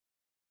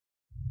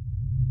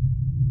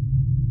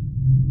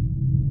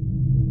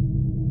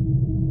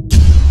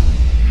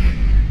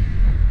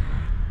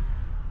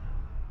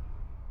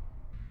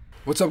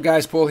What's up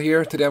guys, Paul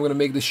here. Today I'm going to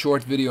make this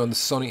short video on the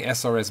Sony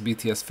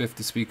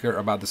SRS-BTS50 speaker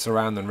about the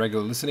surround and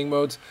regular listening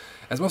modes.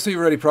 As most of you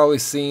already probably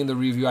seen the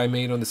review I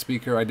made on the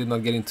speaker, I did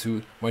not get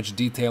into much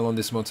detail on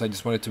this mode, so I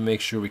just wanted to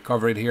make sure we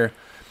cover it here.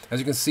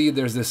 As you can see,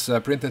 there's this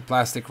printed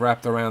plastic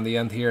wrapped around the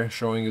end here,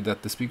 showing you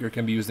that the speaker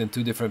can be used in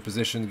two different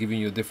positions, giving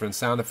you a different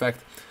sound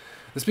effect.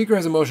 The speaker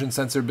has a motion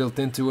sensor built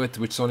into it,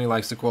 which Sony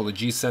likes to call a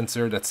G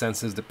sensor, that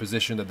senses the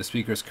position that the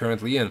speaker is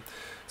currently in.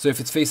 So if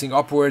it's facing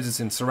upwards, it's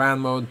in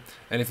surround mode,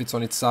 and if it's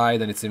on its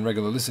side, then it's in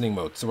regular listening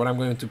mode. So what I'm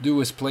going to do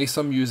is play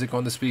some music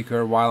on the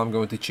speaker while I'm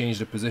going to change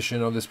the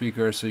position of the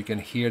speaker so you can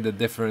hear the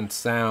different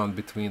sound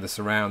between the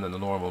surround and the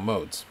normal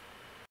modes.